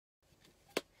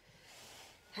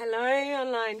Hello,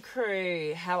 online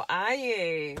crew. How are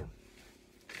you?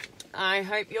 I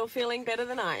hope you're feeling better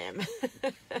than I am.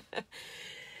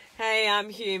 Hey, I'm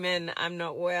human. I'm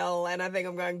not well, and I think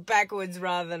I'm going backwards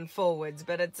rather than forwards,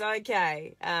 but it's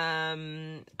okay.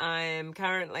 I am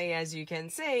currently, as you can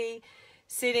see,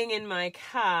 sitting in my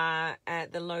car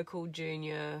at the local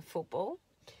junior football.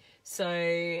 So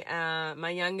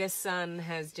my youngest son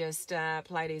has just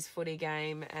played his footy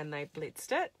game and they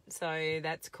blitzed it. So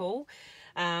that's cool.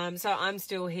 So I'm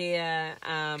still here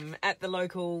at the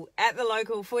local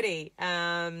footy.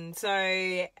 Yeah,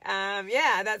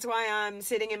 that's why I'm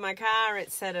sitting in my car.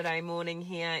 It's Saturday morning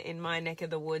here in my neck of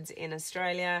the woods in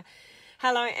Australia.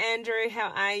 Hello, Andrew.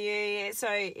 How are you? So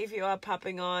if you are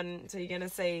popping on, so you're going to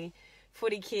see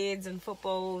footy kids and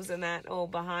footballs and that all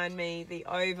behind me. The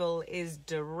oval is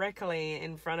directly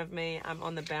in front of me. I'm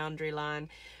on the boundary line.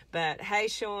 But hey,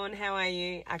 Sean, how are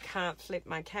you? I can't flip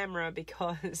my camera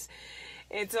because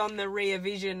it's on the rear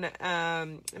vision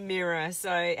mirror. So,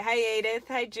 hey, Edith.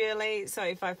 Hey, Julie. So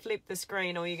if I flip the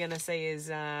screen, all you're going to see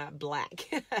is black.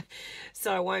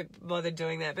 So I won't bother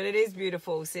doing that. But it is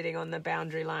beautiful sitting on the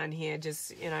boundary line here,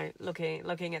 just, you know,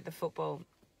 looking at the football.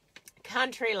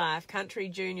 Country life, country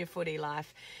junior footy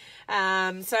life.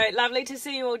 So lovely to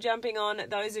see you all jumping on.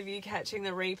 Those of you catching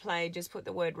the replay, just put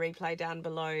the word replay down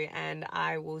below and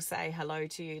I will say hello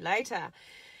to you later.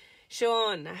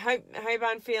 Sean, hope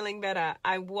I'm feeling better.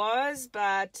 I was,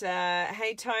 but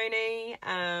hey, Tony,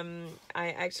 I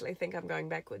actually think I'm going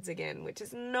backwards again, which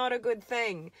is not a good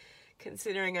thing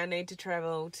considering I need to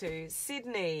travel to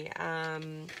Sydney,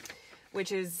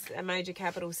 which is a major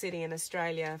capital city in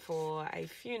Australia, for a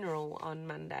funeral on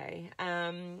Monday.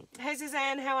 Hey,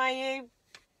 Suzanne, how are you?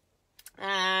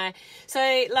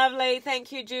 So lovely.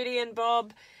 Thank you, Judy and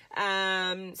Bob.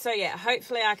 So yeah,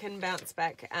 hopefully I can bounce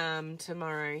back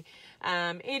tomorrow.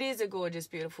 It is a gorgeous,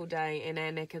 beautiful day in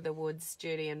our neck of the woods,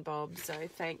 Judy and Bob, so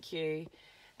thank you.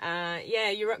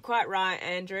 Yeah, you're quite right,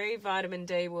 Andrew. Vitamin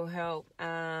D will help.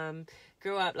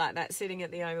 Grew up like that, sitting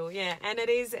at the oval. Yeah, and it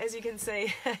is, as you can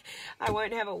see, I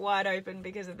won't have it wide open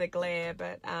because of the glare,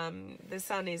 but the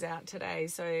sun is out today,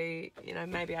 so, you know,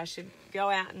 maybe I should go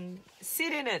out and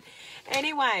sit in it.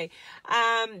 Anyway,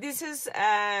 this is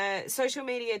a social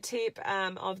media tip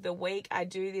of the week. I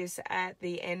do this at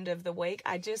the end of the week.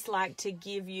 I just like to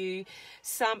give you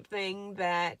something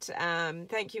that,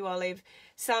 thank you, Olive,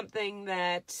 something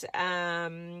that,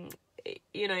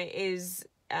 you know, is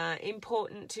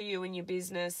important to you in your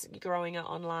business, growing it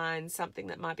online, something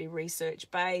that might be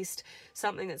research-based,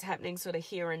 something that's happening sort of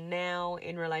here and now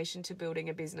in relation to building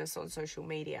a business on social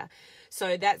media.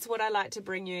 So that's what I like to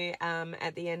bring you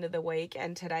at the end of the week,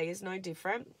 and today is no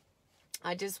different.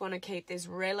 I just want to keep this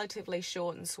relatively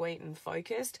short and sweet and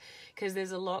focused because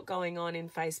there's a lot going on in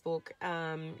Facebook,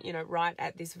 you know, right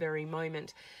at this very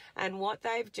moment. And what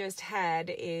they've just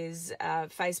had is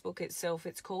Facebook itself,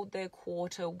 it's called their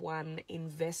Q1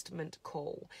 investment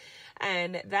call.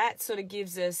 And that sort of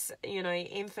gives us, you know,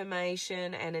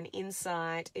 information and an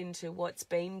insight into what's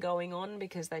been going on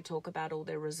because they talk about all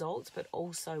their results, but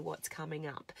also what's coming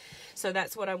up. So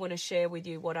that's what I want to share with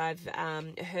you, what I've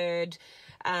heard,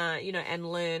 you know,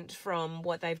 and learned from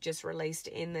what they've just released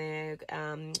in their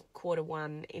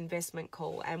Q1 investment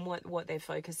call and what they're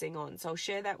focusing on. So I'll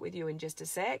share that with you in just a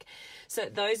sec. So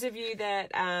those of you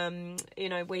that, you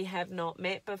know, we have not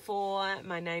met before,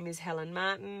 my name is Helen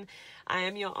Martin. I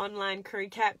am your online crew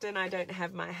captain. I don't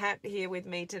have my hat here with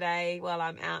me today while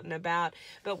I'm out and about,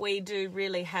 but we do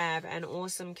really have an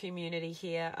awesome community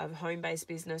here of home-based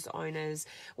business owners,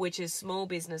 which is small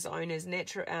business owners,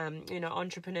 you know,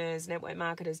 entrepreneurs, network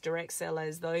marketers, direct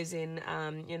sellers, those in,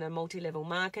 you know, multi-level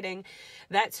marketing.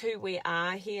 That's who we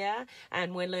are here,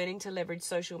 and we're learning to leverage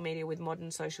social media with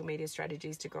modern social media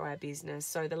strategies to grow our business.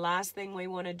 So the last thing we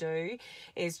want to do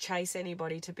is chase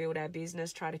anybody to build our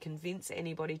business, try to convince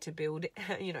anybody to build,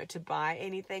 you know, to buy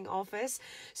anything off us.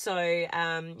 So,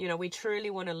 you know, we truly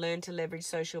want to learn to leverage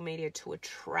social media to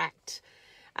attract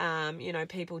you know,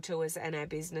 people to us and our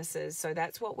businesses. So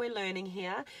that's what we're learning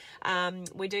here.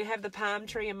 We do have the palm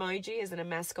tree emoji as a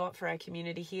mascot for our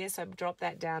community here, so drop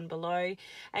that down below.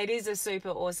 It is a super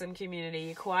awesome community.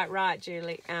 You're quite right,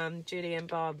 Judy and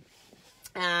Bob.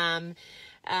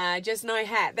 Just no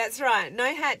hat. That's right. No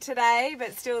hat today,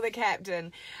 but still the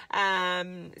captain.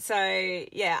 So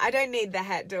yeah, I don't need the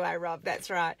hat, do I, Rob? That's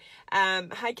right.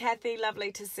 Hi, Kathy.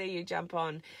 Lovely to see you jump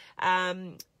on.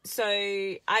 So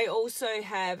I also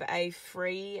have a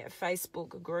free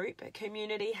Facebook group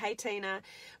community, Hey Tina,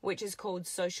 which is called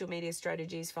Social Media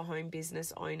Strategies for Home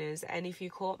Business Owners. And if you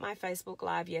caught my Facebook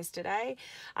Live yesterday,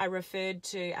 I referred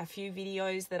to a few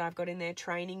videos that I've got in there,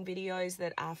 training videos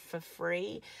that are for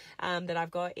free, that I've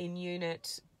got in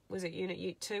was it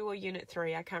Unit 2 or Unit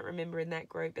 3? I can't remember in that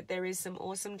group, but there is some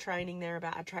awesome training there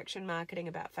about attraction marketing,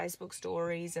 about Facebook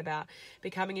stories, about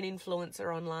becoming an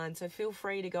influencer online. So feel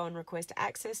free to go and request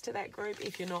access to that group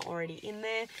if you're not already in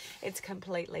there. It's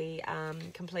completely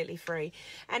free.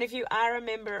 And if you are a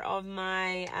member of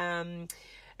my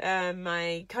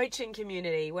my coaching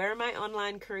community, where are my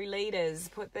online crew leaders?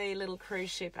 Put the little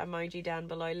cruise ship emoji down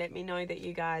below. Let me know that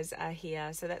you guys are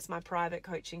here. So that's my private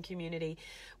coaching community,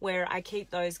 where I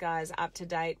keep those guys up to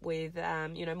date with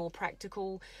more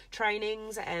practical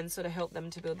trainings and sort of help them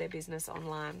to build their business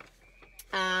online.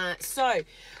 So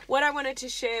what I wanted to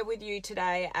share with you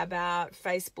today about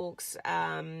Facebook's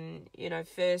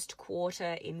first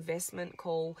quarter investment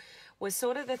call was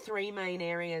sort of the three main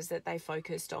areas that they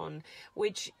focused on,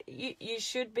 which you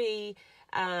should be,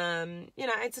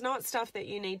 it's not stuff that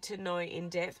you need to know in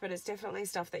depth, but it's definitely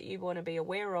stuff that you want to be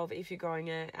aware of if you're growing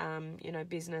a,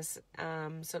 business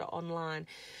sort of online.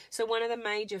 So one of the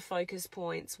major focus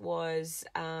points was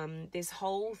this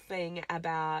whole thing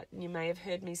about, you may have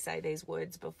heard me say these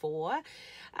words before,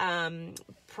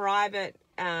 private,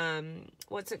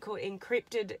 what's it called?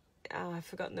 Encrypted, I've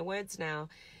forgotten the words now.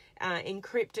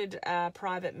 Encrypted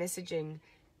private messaging.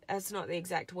 That's not the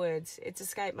exact words. It's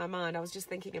escaped my mind. I was just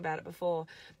thinking about it before.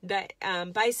 That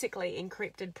basically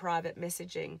encrypted private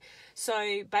messaging.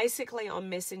 So basically on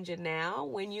Messenger now,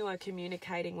 when you are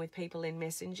communicating with people in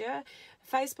Messenger,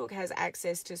 Facebook has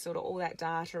access to sort of all that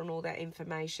data and all that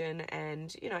information,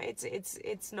 and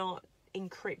it's not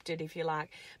encrypted, if you like,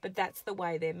 but that's the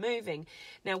way they're moving.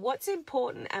 Now, what's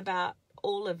important about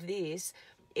all of this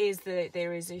is that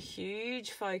there is a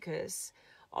huge focus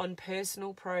on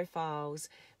personal profiles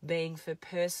being for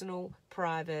personal,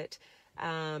 private,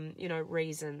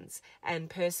 reasons, and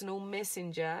personal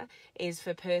messenger is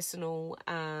for personal,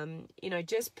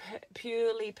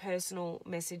 purely personal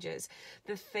messages.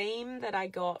 The theme that I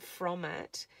got from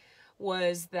it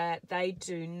was that they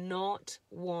do not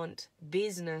want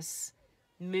business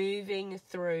moving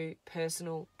through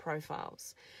personal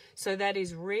profiles. So that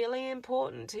is really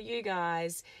important to you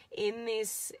guys in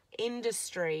this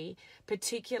industry,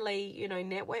 particularly,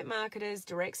 network marketers,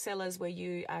 direct sellers, where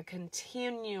you are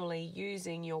continually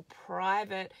using your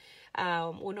private,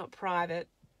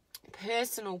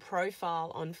 personal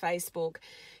profile on Facebook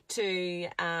to,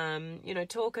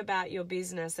 talk about your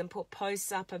business and put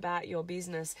posts up about your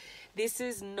business. This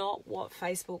is not what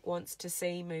Facebook wants to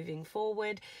see moving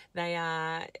forward. They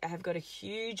have got a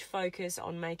huge focus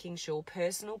on making sure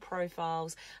personal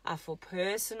profiles are for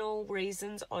personal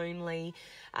reasons only.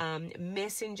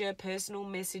 Messenger, personal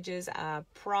messages are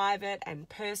private and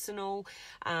personal,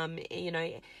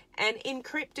 and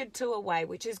encrypted to a way,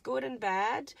 which is good and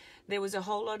bad. There was a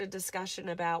whole lot of discussion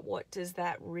about what does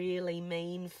that really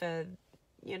mean for,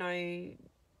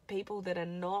 people that are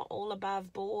not all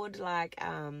above board, like,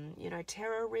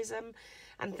 terrorism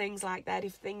and things like that.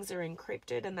 If things are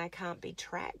encrypted and they can't be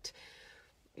tracked,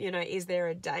 is there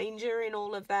a danger in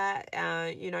all of that,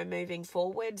 moving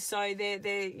forward? So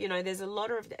there's a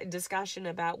lot of discussion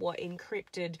about what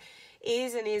encrypted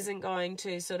is and isn't going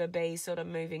to be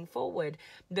moving forward.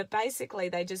 But basically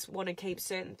they just want to keep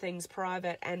certain things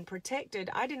private and protected.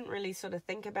 I didn't really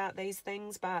think about these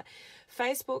things, but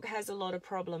Facebook has a lot of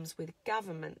problems with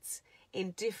governments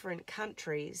in different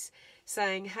countries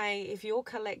saying, hey, if you're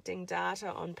collecting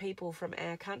data on people from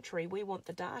our country, we want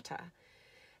the data.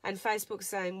 And Facebook's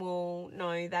saying, well,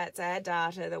 no, that's our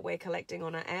data that we're collecting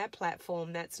on our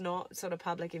platform. That's not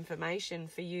public information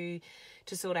for you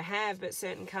to have. But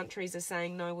certain countries are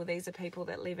saying, no, well, these are people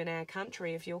that live in our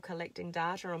country. If you're collecting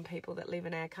data on people that live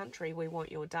in our country, we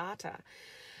want your data.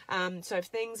 So if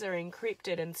things are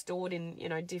encrypted and stored in,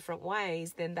 different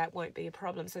ways, then that won't be a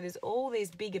problem. So there's all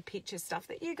these bigger picture stuff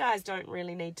that you guys don't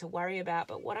really need to worry about.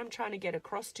 But what I'm trying to get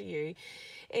across to you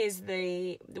is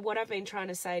what I've been trying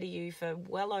to say to you for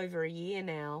well over a year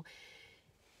now.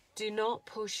 Do not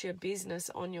push your business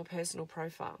on your personal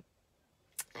profile.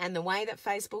 And the way that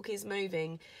Facebook is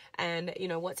moving and,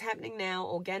 what's happening now,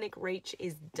 organic reach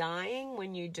is dying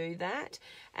when you do that.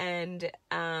 And,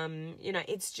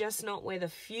 it's just not where the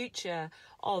future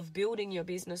of building your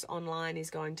business online is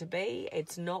going to be.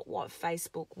 It's not what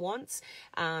Facebook wants.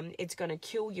 It's going to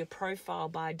kill your profile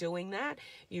by doing that.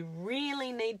 You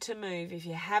really need to move, if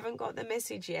you haven't got the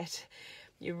message yet,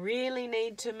 you really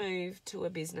need to move to a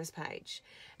business page.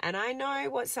 And I know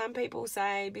what some people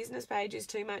say, business page is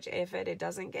too much effort. It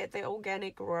doesn't get the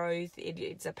organic growth.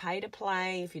 It's a pay to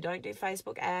play. If you don't do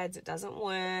Facebook ads, it doesn't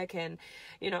work. And,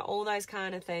 all those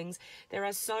kind of things. There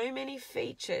are so many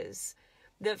features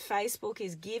that Facebook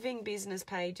is giving business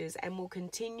pages and will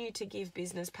continue to give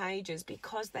business pages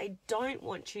because they don't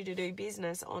want you to do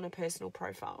business on a personal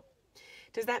profile.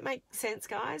 Does that make sense,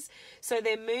 guys? So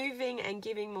they're moving and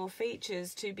giving more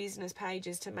features to business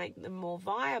pages to make them more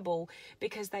viable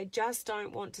because they just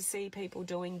don't want to see people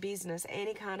doing business,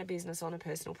 any kind of business, on a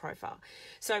personal profile.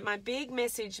 So my big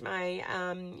message, my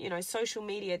social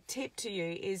media tip to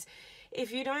you is,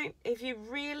 if you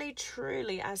really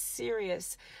truly are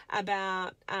serious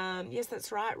about, yes,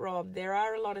 that's right, Rob, there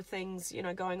are a lot of things,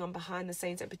 going on behind the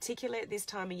scenes, and particularly at this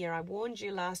time of year. I warned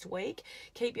you last week,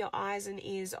 keep your eyes and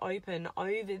ears open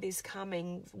over this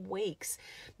coming weeks,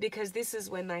 because this is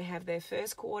when they have their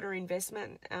first quarter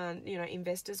investment,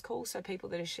 investors call. So people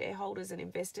that are shareholders and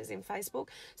investors in Facebook.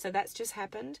 So that's just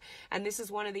happened. And this is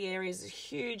one of the areas, a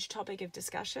huge topic of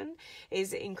discussion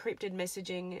is encrypted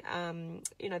messaging,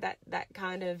 that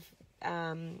kind of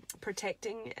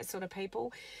protecting sort of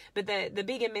people. But the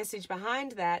bigger message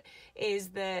behind that is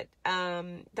that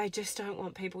they just don't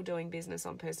want people doing business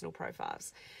on personal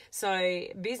profiles. So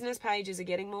business pages are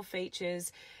getting more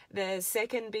features. The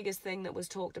second biggest thing that was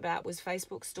talked about was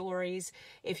Facebook stories.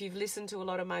 If you've listened to a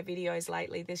lot of my videos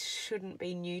lately, this shouldn't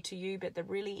be new to you, but the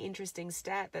really interesting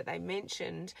stat that they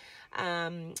mentioned,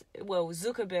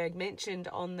 Zuckerberg mentioned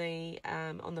on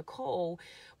the call,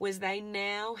 was they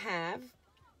now have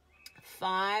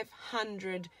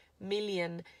 500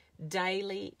 million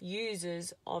daily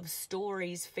users of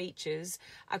stories features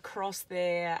across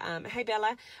their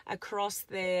across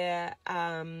their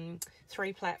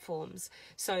 3 platforms.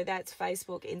 So that's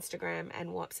Facebook, Instagram, and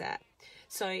WhatsApp.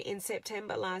 So in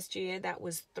September last year, that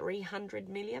was 300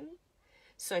 million.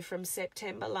 So from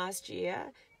September last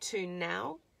year to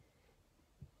now,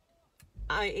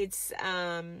 it's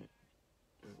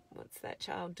what's that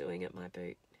child doing at my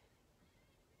boot?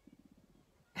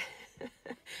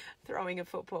 Throwing a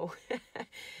football.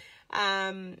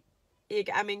 Can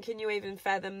you even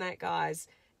fathom that, guys?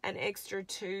 An extra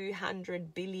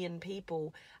 200 billion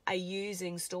people are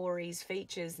using stories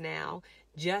features now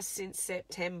just since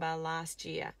September last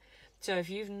year. So if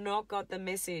you've not got the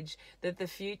message that the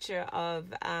future of,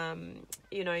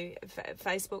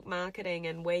 Facebook marketing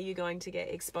and where you're going to get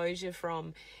exposure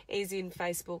from is in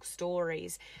Facebook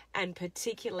stories, and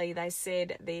particularly they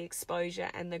said the exposure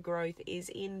and the growth is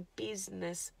in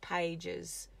business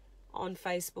pages on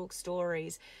Facebook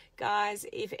stories. Guys,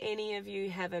 if any of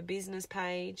you have a business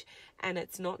page and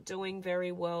it's not doing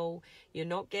very well, you're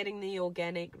not getting the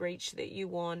organic reach that you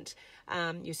want,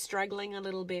 you're struggling a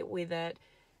little bit with it,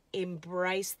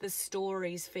 embrace the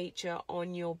stories feature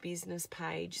on your business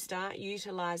page. Start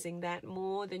utilizing that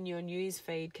more than your news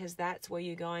feed, because that's where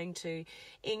you're going to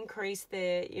increase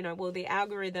the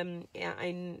algorithm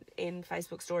in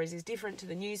Facebook stories is different to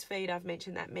the news feed. I've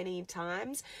mentioned that many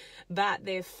times, but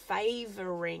they're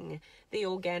favoring the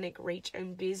organic reach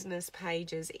and business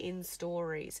pages in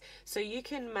stories. So you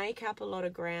can make up a lot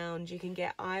of ground. You can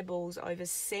get eyeballs over,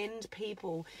 send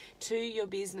people to your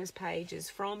business pages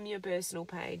from your personal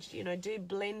page. Do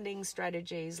blending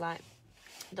strategies. Like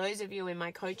those of you in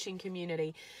my coaching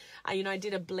community, I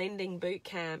did a blending boot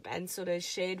camp and sort of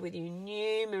shared with you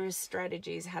numerous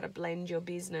strategies how to blend your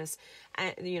business,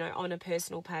 on a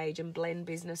personal page, and blend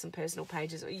business and personal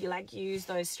pages. You use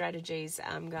those strategies,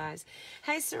 guys.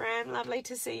 Hey, Saran, lovely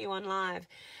to see you on live.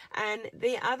 And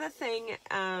the other thing,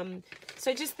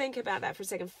 so just think about that for a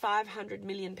second. 500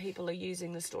 million people are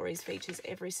using the stories features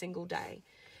every single day,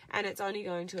 and it's only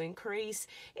going to increase.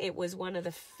 It was one of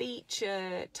the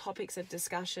feature topics of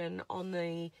discussion on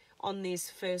this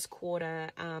first quarter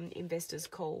investors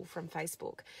call from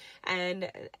Facebook. And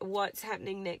what's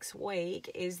happening next week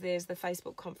is there's the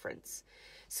Facebook conference.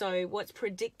 So what's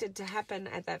predicted to happen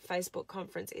at that Facebook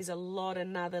conference is a lot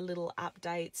of other little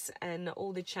updates, and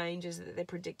all the changes that they're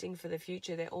predicting for the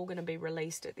future, they're all going to be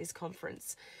released at this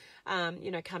conference.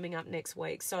 Coming up next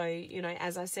week. So,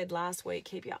 as I said last week,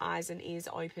 keep your eyes and ears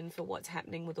open for what's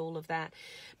happening with all of that.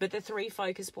 But the 3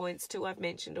 focus points, 2 I've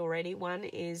mentioned already. One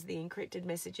is the encrypted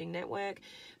messaging network,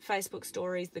 Facebook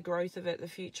stories, the growth of it, the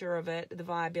future of it, the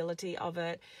viability of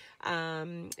it.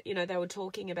 They were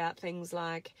talking about things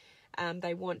like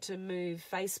they want to move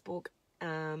Facebook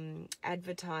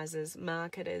advertisers,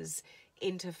 marketers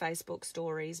into Facebook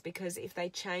stories, because if they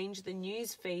change the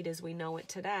news feed as we know it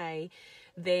today,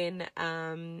 then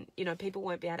people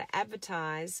won't be able to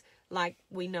advertise like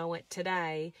we know it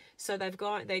today. So they're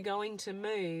going to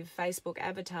move Facebook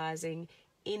advertising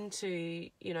into,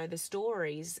 you know, the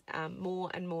stories more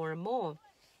and more and more.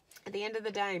 At the end of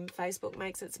the day, Facebook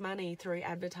makes its money through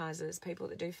advertisers, people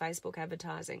that do Facebook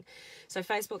advertising. So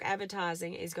Facebook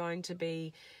advertising is going to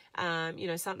be, you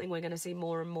know, something we're going to see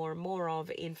more and more and more of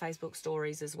in Facebook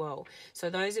stories as well. So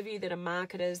those of you that are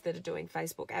marketers that are doing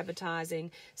Facebook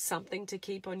advertising, something to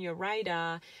keep on your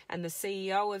radar. And the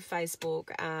CEO of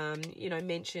Facebook, you know,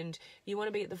 mentioned you want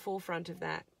to be at the forefront of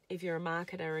that. If you're a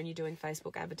marketer and you're doing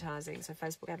Facebook advertising. So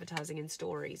Facebook advertising in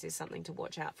stories is something to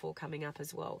watch out for coming up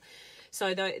as well.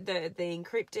 So the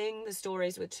encrypting, the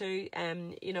stories were two.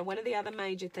 You know, one of the other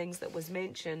major things that was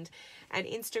mentioned, and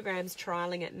Instagram's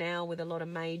trialing it now with a lot of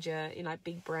major, you know,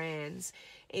 big brands,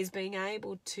 is being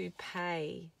able to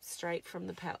pay straight from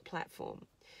the platform.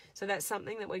 So that's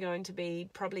something that we're going to be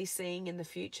probably seeing in the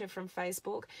future from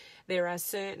Facebook. There are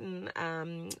certain,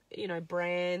 you know,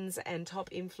 brands and top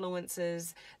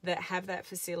influencers that have that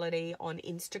facility on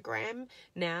Instagram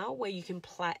now, where you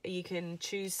can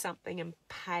choose something and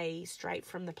pay straight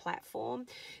from the platform.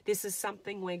 This is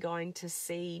something we're going to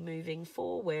see moving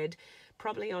forward,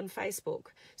 probably on Facebook.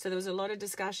 So there was a lot of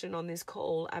discussion on this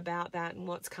call about that and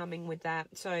what's coming with that.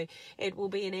 So it will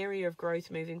be an area of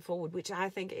growth moving forward, which I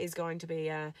think is going to be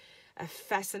a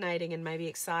fascinating and maybe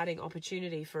exciting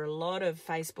opportunity for a lot of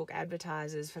Facebook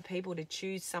advertisers, for people to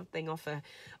choose something off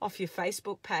your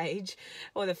Facebook page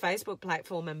or the Facebook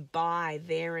platform and buy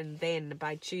there and then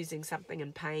by choosing something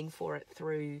and paying for it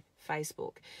through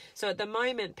Facebook. So at the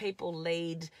moment, people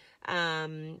lead,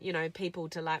 you know, people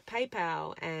to like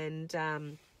PayPal,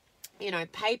 and, you know,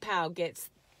 PayPal gets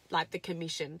like the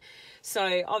commission.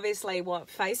 So obviously what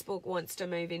Facebook wants to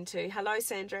move into, hello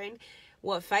Sandrine,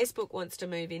 what Facebook wants to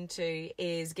move into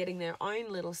is getting their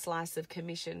own little slice of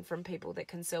commission from people that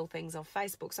can sell things off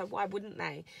Facebook. So why wouldn't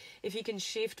they? If you can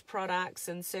shift products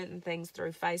and certain things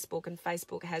through Facebook, and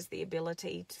Facebook has the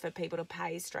ability for people to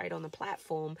pay straight on the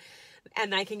platform,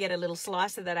 and they can get a little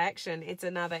slice of that action, it's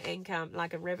another income,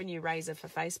 like a revenue raiser for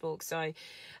Facebook. So, you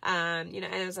know,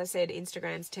 and as I said,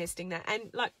 Instagram's testing that.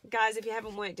 And like, guys, if you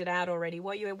haven't worked it out already,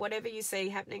 whatever you see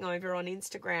happening over on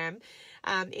Instagram,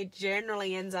 it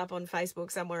generally ends up on Facebook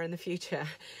somewhere in the future.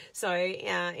 So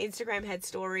Instagram had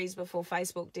stories before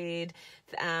Facebook did.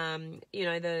 You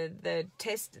know,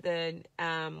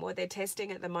 what they're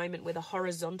testing at the moment with a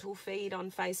horizontal feed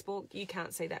on Facebook, you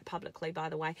can't see that publicly, by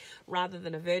the way, rather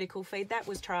than a vertical feed. That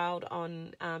was trialed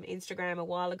on Instagram a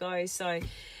while ago. So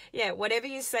yeah, whatever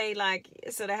you see like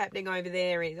sort of happening over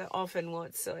there is often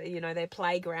what's, you know, their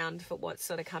playground for what's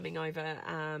sort of coming over,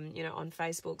 you know, on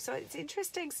Facebook. So it's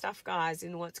interesting stuff, guys,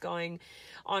 in what's going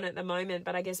on at the moment.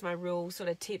 But I guess my real sort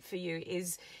of tip for you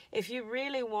is, if you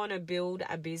really want to build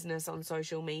a business on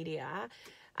social media,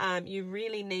 you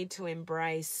really need to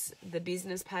embrace the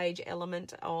business page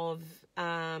element of,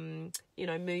 you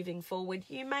know, moving forward.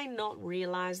 You may not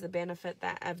realize the benefit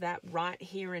of that right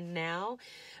here and now,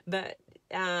 but,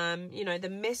 you know, the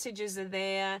messages are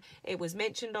there. It was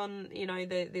mentioned on, you know,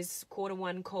 this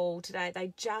Q1 call today.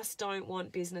 They just don't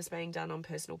want business being done on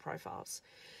personal profiles.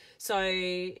 So,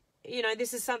 you know,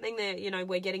 this is something that, you know,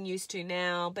 we're getting used to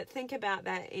now, but think about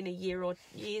that in a year or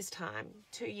year's time,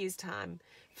 2 years' time,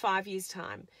 5 years'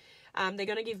 time. They're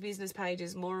going to give business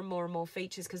pages more and more and more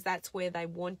features, because that's where they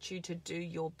want you to do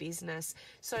your business.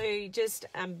 So just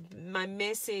my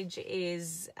message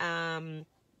is,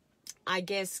 I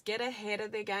guess, get ahead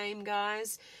of the game,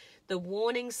 guys. The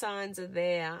warning signs are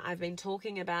there. I've been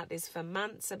talking about this for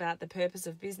months, about the purpose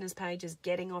of business pages,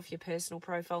 getting off your personal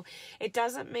profile. It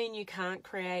doesn't mean you can't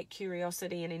create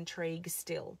curiosity and intrigue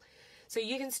still. So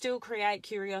you can still create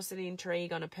curiosity and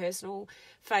intrigue on a personal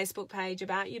Facebook page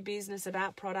about your business,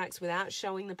 about products, without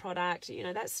showing the product. You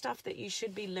know, that's stuff that you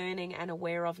should be learning and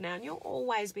aware of now. And you'll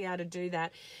always be able to do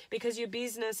that, because your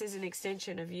business is an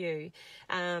extension of you.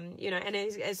 You know, and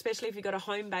especially if you've got a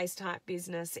home-based type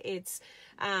business, it's,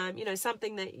 you know,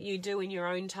 something that you do in your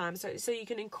own time. So you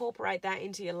can incorporate that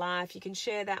into your life. You can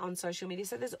share that on social media.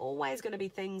 So there's always going to be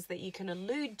things that you can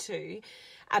allude to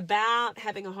about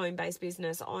having a home-based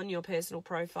business on your personal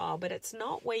profile, but it's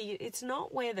not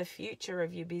where the future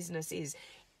of your business is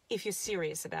if you're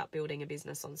serious about building a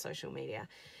business on social media.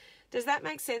 Does that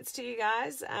make sense to you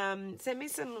guys? Send me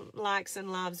some likes and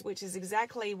loves, which is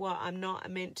exactly what I'm not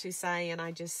meant to say, and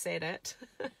I just said it.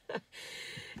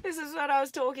 This is what I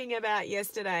was talking about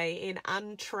yesterday in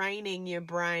untraining your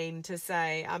brain to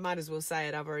say. I might as well say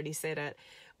it, I've already said it.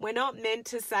 We're not meant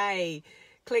to say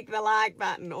click the like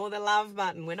button or the love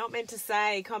button. We're not meant to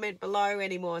say comment below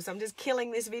anymore. So I'm just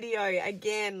killing this video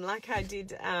again like I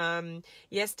did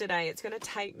yesterday. It's going to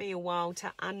take me a while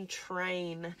to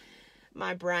untrain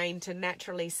my brain to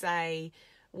naturally say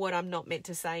what I'm not meant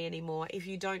to say anymore. If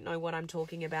you don't know what I'm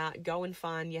talking about, go and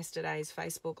find yesterday's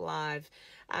Facebook Live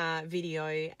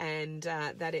video, and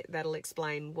that'll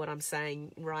explain what I'm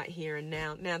saying right here and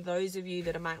now. Now, those of you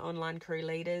that are my online crew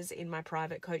leaders in my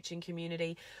private coaching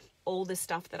community, all the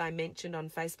stuff that I mentioned on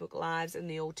Facebook Lives and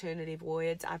the alternative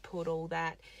words, I put all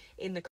that in the